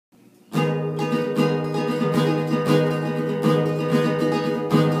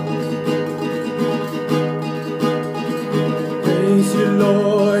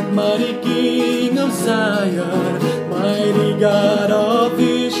Lord, mighty King of Zion, mighty God of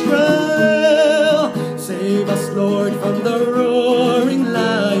Israel. Save us, Lord, from the roaring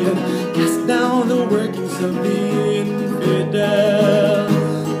lion, cast down the workings of the infidel.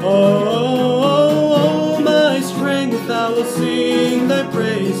 Oh, my strength, I will sing thy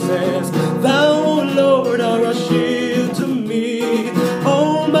praises. Thou, Lord, art a shield to me.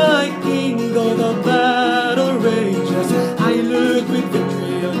 Oh, my King, though the battle rages, I look with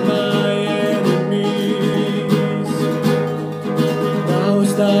victory on my enemies.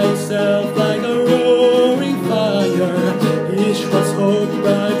 Rouse thyself